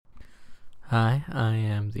Hi, I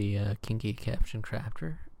am the Kinky Caption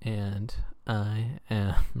Crafter, and I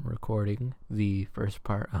am recording the first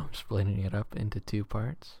part. I'm splitting it up into two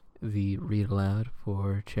parts. The read aloud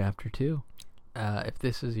for Chapter 2. If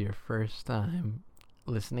this is your first time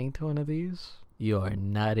listening to one of these, you are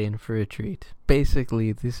not in for a treat.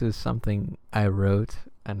 Basically, this is something I wrote,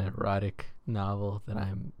 an erotic novel that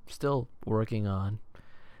I'm still working on.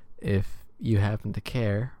 If you happen to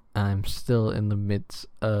care, I'm still in the midst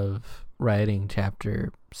of writing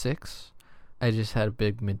chapter 6. I just had a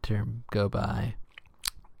big midterm go by,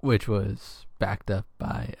 which was backed up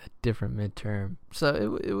by a different midterm.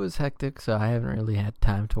 So it was hectic, so I haven't really had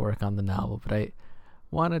time to work on the novel, but I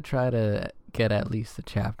want to try to get at least a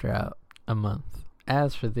chapter out a month.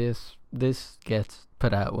 As for this gets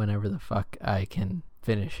put out whenever the fuck I can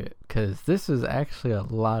finish it, because this is actually a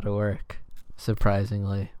lot of work,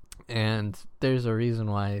 surprisingly. And there's a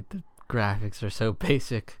reason why the graphics are so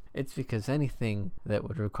basic. It's because anything that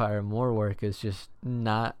would require more work is just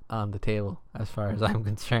not on the table as far as I'm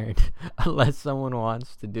concerned, unless someone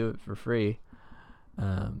wants to do it for free.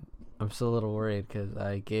 I'm still a little worried because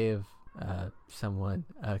I gave someone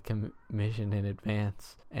a commission in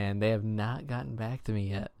advance and they have not gotten back to me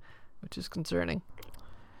yet, which is concerning.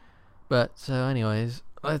 But so anyways,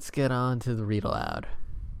 let's get on to the read aloud.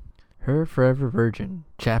 Her Forever Virgin,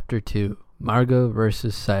 Chapter 2, Margot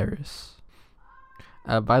versus Cyrus.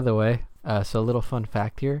 By the way, so a little fun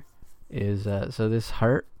fact here is, so this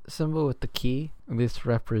heart symbol with the key, this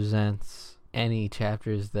represents any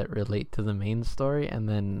chapters that relate to the main story, and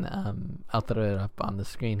then I'll throw it up on the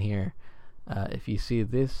screen here. If you see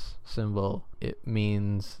this symbol, it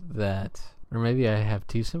means that, or maybe I have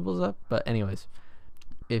two symbols up, but anyways,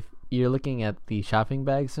 if you're looking at the shopping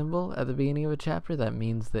bag symbol at the beginning of a chapter, that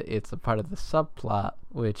means that it's a part of the subplot,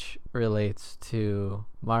 which relates to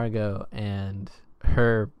Margot and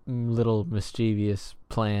her little mischievous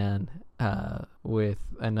plan with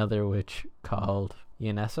another witch called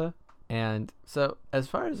Yanessa. And so, as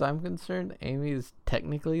far as I'm concerned, Amy is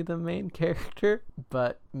technically the main character,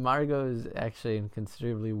 but Margot is actually in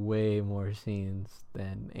considerably way more scenes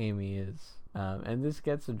than Amy is. And this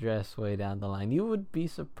gets addressed way down the line. You would be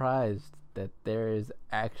surprised that there is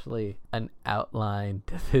actually an outline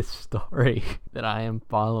to this story that I am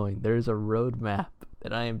following. There's a roadmap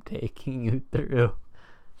that I am taking you through.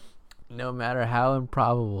 No matter how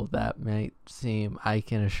improbable that might seem, I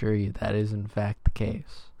can assure you that is in fact the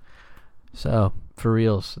case. So, for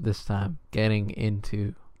reals this time, getting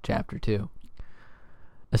into Chapter 2.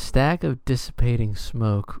 A stack of dissipating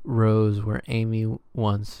smoke rose where Amy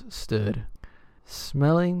once stood.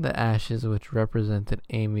 Smelling the ashes which represented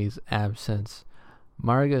Amy's absence,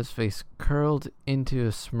 Margot's face curled into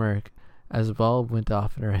a smirk as a bulb went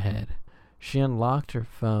off in her head. She unlocked her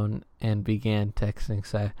phone and began texting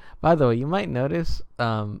Cy. By the way, you might notice,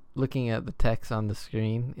 looking at the text on the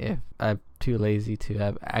screen, if I'm too lazy to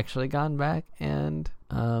have actually gone back and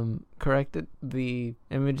corrected the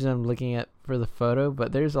image I'm looking at for the photo,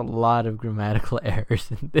 but there's a lot of grammatical errors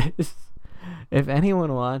in this. If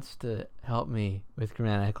anyone wants to help me with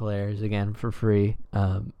grammatical errors again for free,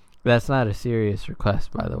 that's not a serious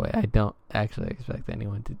request, by the way. I don't actually expect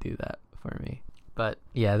anyone to do that for me. But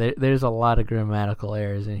yeah, there's a lot of grammatical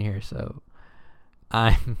errors in here, so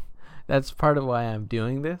that's part of why I'm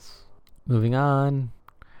doing this. Moving on.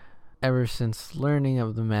 Ever since learning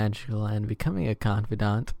of the magical and becoming a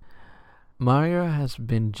confidant, Margot has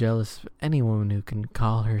been jealous of anyone who can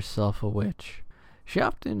call herself a witch. She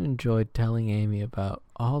often enjoyed telling Amy about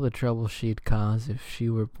all the trouble she'd cause if she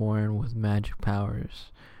were born with magic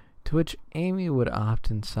powers, to which Amy would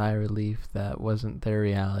often sigh relief that wasn't their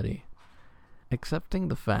reality. Accepting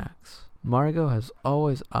the facts, Margot has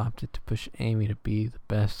always opted to push Amy to be the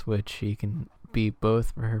best witch she can be,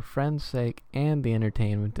 both for her friend's sake and the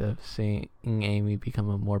entertainment of seeing Amy become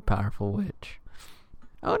a more powerful witch.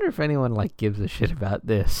 I wonder if anyone gives a shit about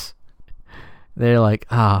this. They're like,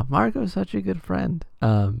 Margot's such a good friend.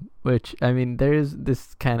 Which, I mean, there's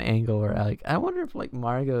this kind of angle where I wonder if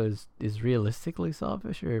Margot is realistically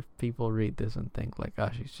selfish, or if people read this and think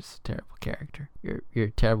she's just a terrible character. You're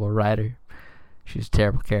a terrible writer. She's a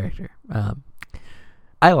terrible character.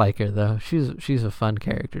 I like her though. She's a fun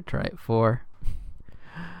character to write for.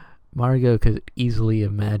 Margot could easily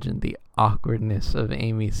imagine the awkwardness of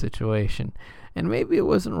Amy's situation, and maybe it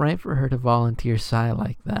wasn't right for her to volunteer Cy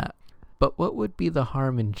like that. But what would be the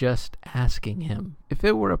harm in just asking him? If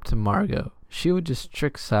it were up to Margot, she would just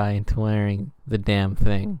trick Cy into wearing the damn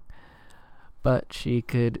thing. But she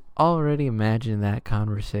could already imagine that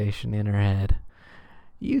conversation in her head.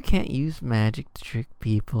 You can't use magic to trick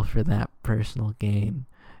people for that personal gain.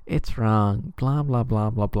 It's wrong. Blah, blah, blah,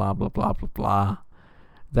 blah, blah, blah, blah, blah, blah.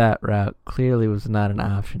 That route clearly was not an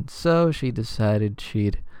option, so she decided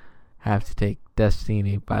she'd have to take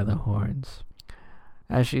Destiny by the horns.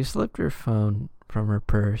 As she slipped her phone from her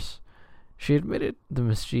purse, she admitted the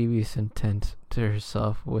mischievous intent to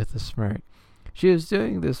herself with a smirk. She was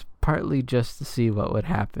doing this partly just to see what would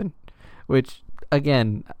happen. Which,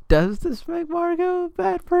 again, does this make Margot a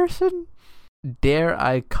bad person? Dare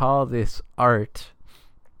I call this art?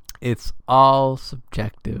 It's all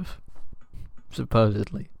subjective.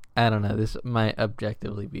 Supposedly. I don't know. This might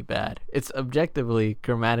objectively be bad. It's objectively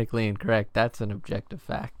grammatically incorrect. That's an objective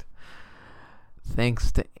fact.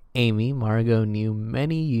 Thanks to Amy, Margot knew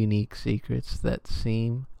many unique secrets that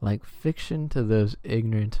seem like fiction to those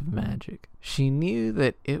ignorant of magic. She knew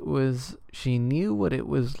what it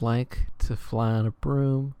was like to fly on a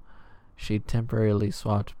broom. She temporarily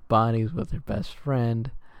swapped bodies with her best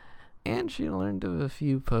friend, and she learned of a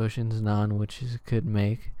few potions non-witches could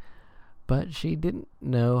make. But she didn't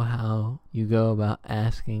know how you go about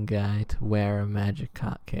asking a guy to wear a magic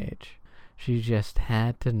cock cage. She just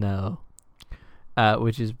had to know.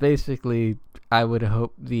 Which is basically, I would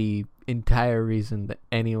hope, the entire reason that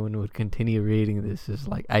anyone would continue reading this is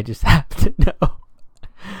like, I just have to know.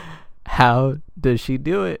 How does she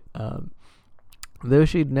do it? Though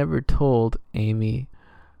she'd never told Amy,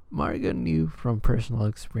 Margot knew from personal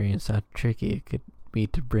experience how tricky it could be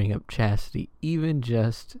to bring up chastity, even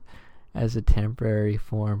just as a temporary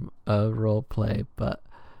form of role play, but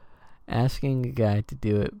asking a guy to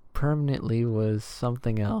do it permanently was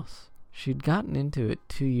something else. She'd gotten into it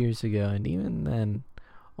 2 years ago, and even then,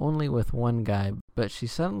 only with one guy, but she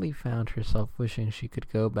suddenly found herself wishing she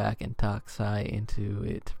could go back and talk Sai into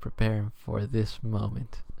it to prepare him for this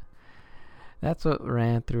moment. That's what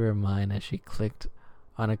ran through her mind as she clicked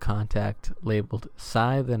on a contact labeled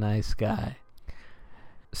Sai the Nice Guy.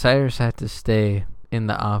 Cyrus had to stay in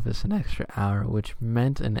the office an extra hour, which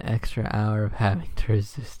meant an extra hour of having to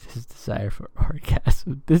resist his desire for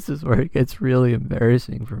orgasm. This is where it gets really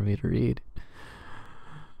embarrassing for me to read.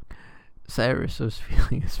 Cyrus was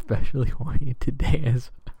feeling especially horny today,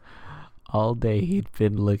 as all day he'd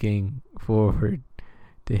been looking forward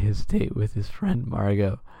to his date with his friend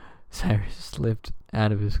Margot. Cyrus slipped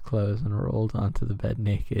out of his clothes and rolled onto the bed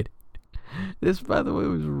naked. This, by the way,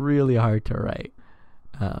 was really hard to write.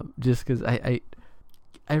 Just because I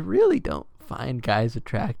really don't find guys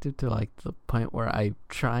attractive to like the point where I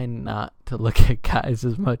try not to look at guys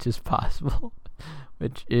as much as possible.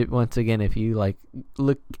 Which, once again, if you like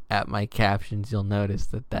look at my captions, you'll notice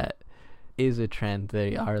that is a trend.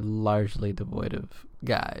 They are largely devoid of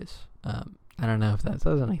guys. I don't know if that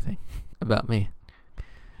says anything about me.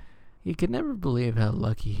 He could never believe how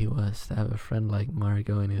lucky he was to have a friend like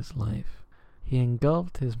Margot in his life. He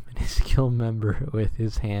engulfed his minuscule member with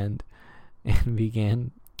his hand and began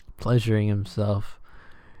pleasuring himself.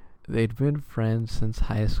 They'd been friends since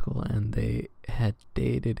high school, and they had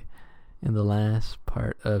dated in the last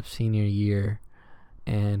part of senior year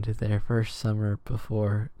and their first summer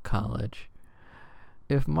before college.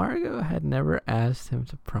 If Margot had never asked him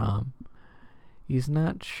to prom, he's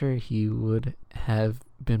not sure he would have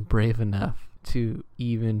been brave enough to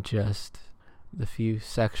even just the few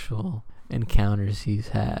sexual encounters he's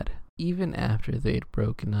had. Even after they'd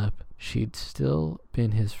broken up, she'd still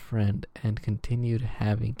been his friend and continued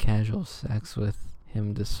having casual sex with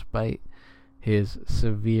him despite his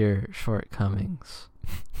severe shortcomings.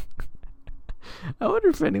 I wonder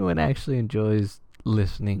if anyone actually enjoys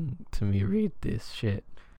listening to me read this shit.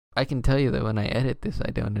 I can tell you that when I edit this,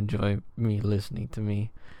 I don't enjoy me listening to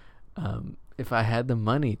me. If I had the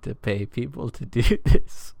money to pay people to do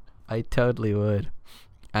this, I totally would.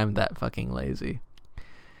 I'm that fucking lazy.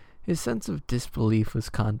 His sense of disbelief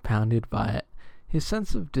was compounded as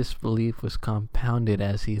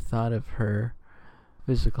he thought of her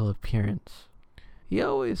physical appearance. He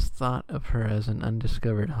always thought of her as an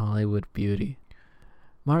undiscovered Hollywood beauty.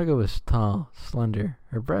 Margot was tall, slender,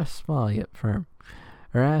 her breasts small yet firm,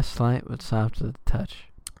 her ass slight but soft to the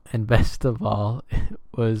touch, and best of all, it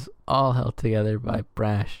was all held together by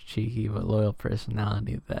brash, cheeky, but loyal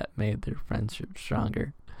personality that made their friendship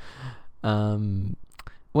stronger.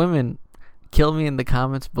 Women, kill me in the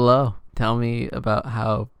comments below. Tell me about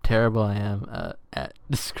how terrible I am at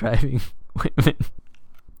describing women.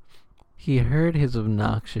 He heard his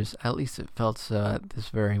obnoxious, at least it felt so at this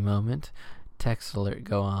very moment, text alert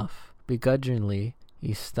go off. Begrudgingly,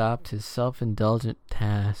 he stopped his self-indulgent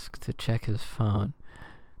task to check his phone.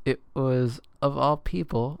 It was, of all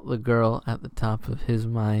people, the girl at the top of his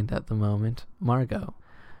mind at the moment, Margot.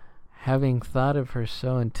 Having thought of her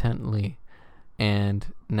so intently, And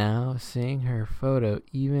now seeing her photo,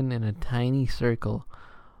 even in a tiny circle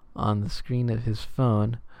on the screen of his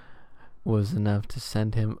phone, was enough to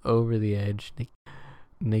send him over the edge,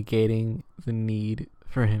 negating the need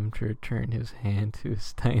for him to return his hand to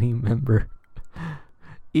his tiny member.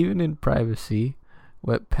 Even in privacy,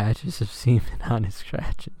 wet patches of semen on his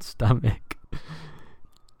scratched stomach.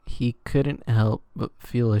 He couldn't help but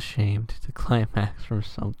feel ashamed to climax from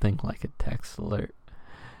something like a text alert.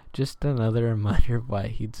 Just another reminder why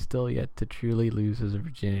he'd still yet to truly lose his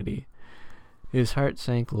virginity. His heart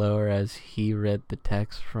sank lower as he read the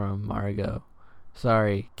text from Margot.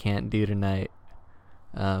 Sorry, can't do tonight.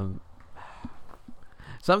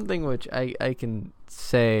 Something which I can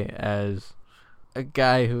say as a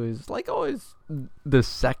guy who is like always the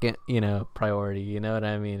second, priority. You know what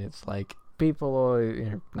I mean? It's like people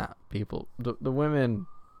always, not people, the women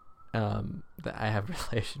that I have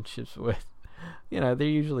relationships with, they're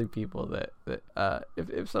usually people that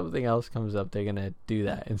if something else comes up, they're gonna do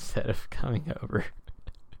that instead of coming over.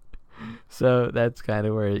 So that's kind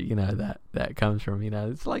of where that comes from.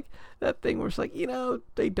 It's like that thing where it's like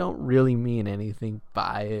they don't really mean anything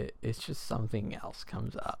by it. It's just something else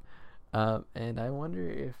comes up, and I wonder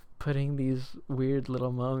if putting these weird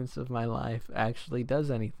little moments of my life actually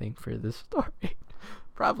does anything for this story.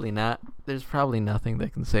 Probably not. There's probably nothing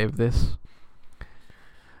that can save this.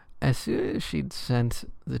 As soon as she'd sent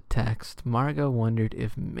the text, Margot wondered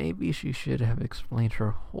if maybe she should have explained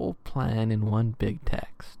her whole plan in one big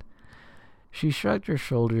text. She shrugged her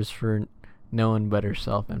shoulders for no one but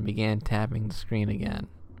herself and began tapping the screen again.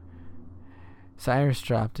 Cyrus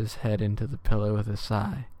dropped his head into the pillow with a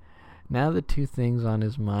sigh. Now the two things on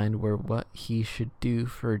his mind were what he should do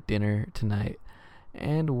for dinner tonight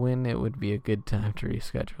and when it would be a good time to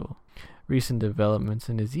reschedule. Recent developments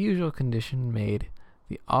in his usual condition made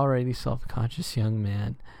the already self-conscious young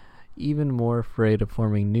man even more afraid of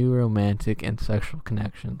forming new romantic and sexual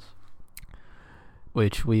connections,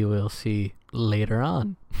 which we will see later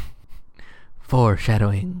on.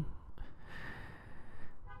 Foreshadowing.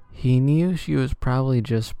 He knew she was probably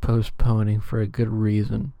just postponing for a good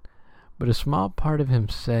reason, but a small part of him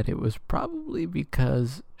said it was probably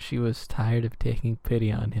because she was tired of taking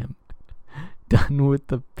pity on him. Done with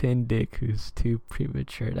the pin dick who's too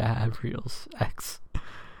premature to have real sex.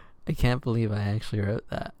 I can't believe I actually wrote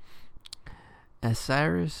that. As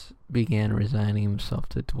Cyrus began resigning himself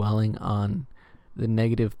to dwelling on the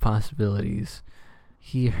negative possibilities,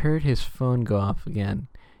 he heard his phone go off again.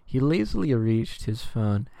 He lazily reached his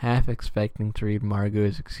phone, half expecting to read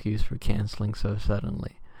Margot's excuse for canceling so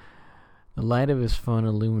suddenly. The light of his phone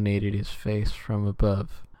illuminated his face from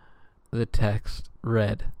above. The text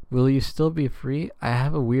read, "Will you still be free? I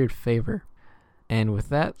have a weird favor." And with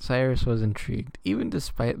that, Cyrus was intrigued. Even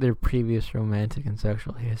despite their previous romantic and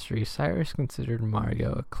sexual history, Cyrus considered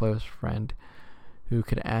Margot a close friend who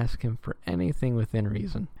could ask him for anything within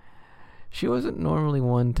reason. She wasn't normally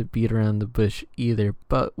one to beat around the bush either,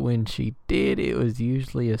 but when she did, it was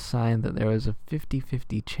usually a sign that there was a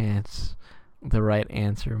 50-50 chance the right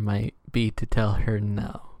answer might be to tell her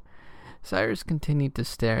no. Cyrus continued to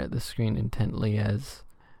stare at the screen intently as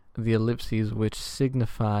the ellipses which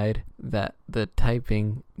signified that the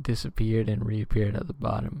typing disappeared and reappeared at the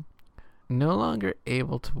bottom. No longer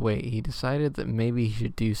able to wait, he decided that maybe he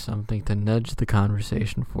should do something to nudge the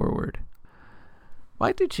conversation forward.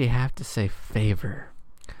 Why did she have to say favor?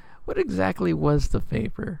 What exactly was the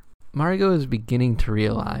favor? Margot was beginning to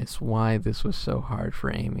realize why this was so hard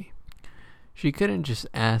for Amy. She couldn't just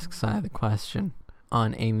ask Cy the question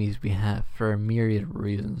on Amy's behalf for a myriad of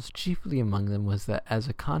reasons. Chiefly among them was that as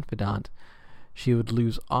a confidant, she would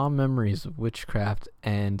lose all memories of witchcraft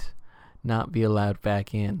and not be allowed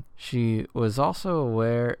back in. She was also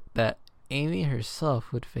aware that Amy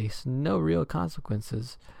herself would face no real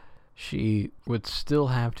consequences. She would still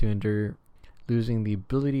have to endure losing the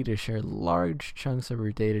ability to share large chunks of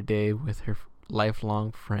her day-to-day with her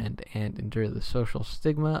lifelong friend and endure the social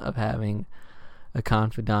stigma of having a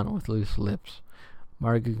confidant with loose lips.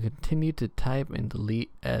 Margot continued to type and delete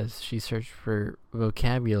as she searched for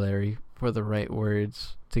vocabulary for the right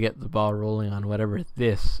words to get the ball rolling on whatever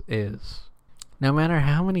this is. No matter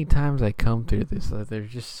how many times I comb through this, there's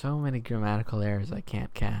just so many grammatical errors I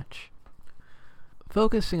can't catch.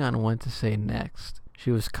 Focusing on what to say next, she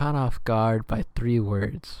was caught off guard by 3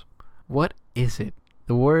 words. What is it?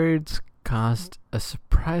 The words caused a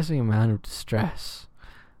surprising amount of distress.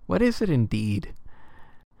 What is it indeed?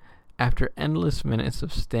 After endless minutes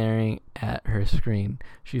of staring at her screen,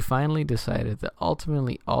 she finally decided that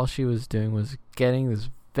ultimately all she was doing was getting this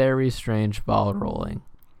very strange ball rolling.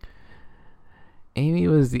 Amy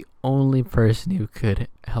was the only person who could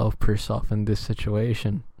help herself in this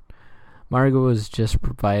situation. Margot was just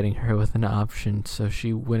providing her with an option so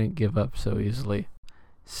she wouldn't give up so easily.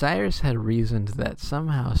 Cyrus had reasoned that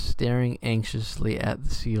somehow staring anxiously at the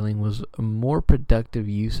ceiling was a more productive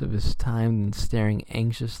use of his time than staring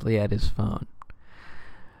anxiously at his phone.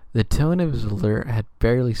 The tone of his alert had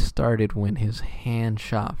barely started when his hand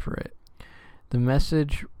shot for it. The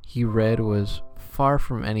message he read was far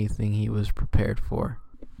from anything he was prepared for.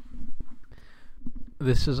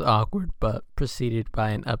 This is awkward, but preceded by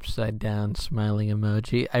an upside-down smiling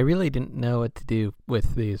emoji. I really didn't know what to do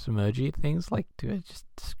with these emoji things. Like, do I just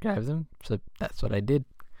describe them? So that's what I did.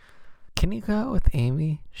 Can you go out with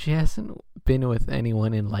Amy? She hasn't been with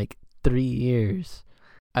anyone in like 3 years.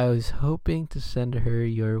 I was hoping to send her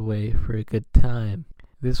your way for a good time.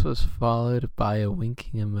 This was followed by a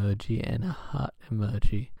winking emoji and a hot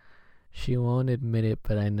emoji. She won't admit it,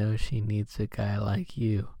 but I know she needs a guy like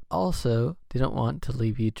you. Also, didn't want to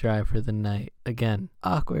leave you dry for the night. Again,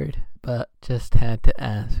 awkward, but just had to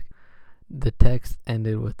ask. The text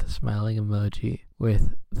ended with a smiling emoji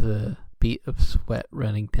with the bead of sweat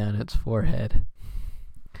running down its forehead.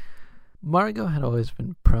 Margot had always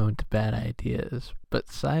been prone to bad ideas,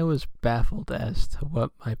 but Cy was baffled as to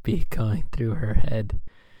what might be going through her head.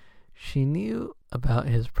 She knew about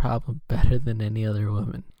his problem better than any other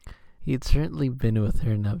woman. He'd certainly been with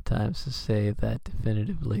her enough times to say that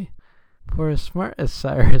definitively. For as smart as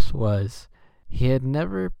Cyrus was, he had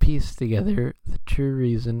never pieced together the true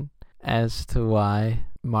reason as to why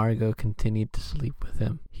Margot continued to sleep with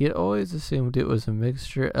him. He had always assumed it was a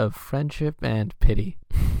mixture of friendship and pity.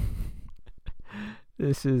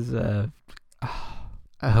 This is, I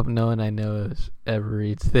hope no one I know ever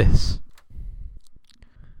reads this.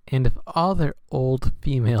 And of all their old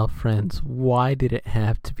female friends, why did it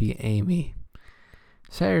have to be Amy?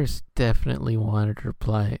 Cyrus definitely wanted to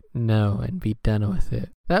reply no and be done with it.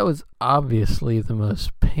 That was obviously the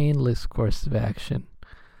most painless course of action.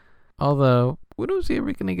 Although, when was he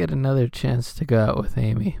ever going to get another chance to go out with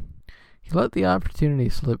Amy? He let the opportunity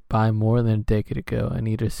slip by more than a decade ago, and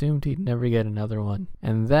he'd assumed he'd never get another one.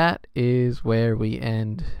 And that is where we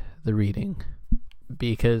end the reading.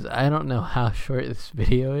 Because I don't know how short this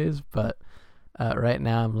video is, but right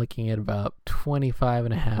now I'm looking at about 25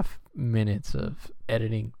 and a half minutes of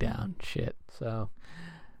editing down shit. So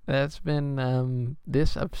that's been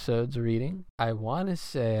this episode's reading. I want to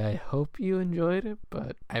say I hope you enjoyed it,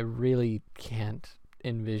 but I really can't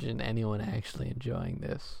envision anyone actually enjoying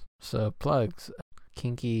this. So plugs,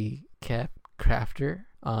 Kinky Cap Crafter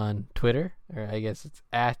on Twitter, or I guess it's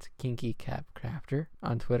at Kinky Cap Crafter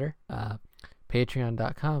on Twitter.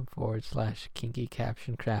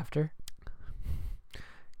 Patreon.com/KinkyCaptionCrafter.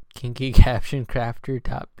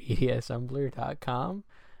 KinkyCaptionCrafter.bdsumblr.com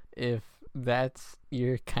if that's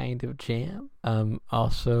your kind of jam.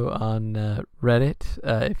 Also on Reddit,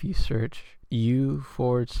 if you search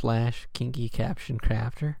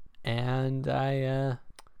u/KinkyCaptionCrafter. And I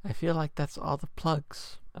feel like that's all the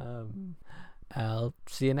plugs. I'll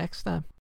see you next time.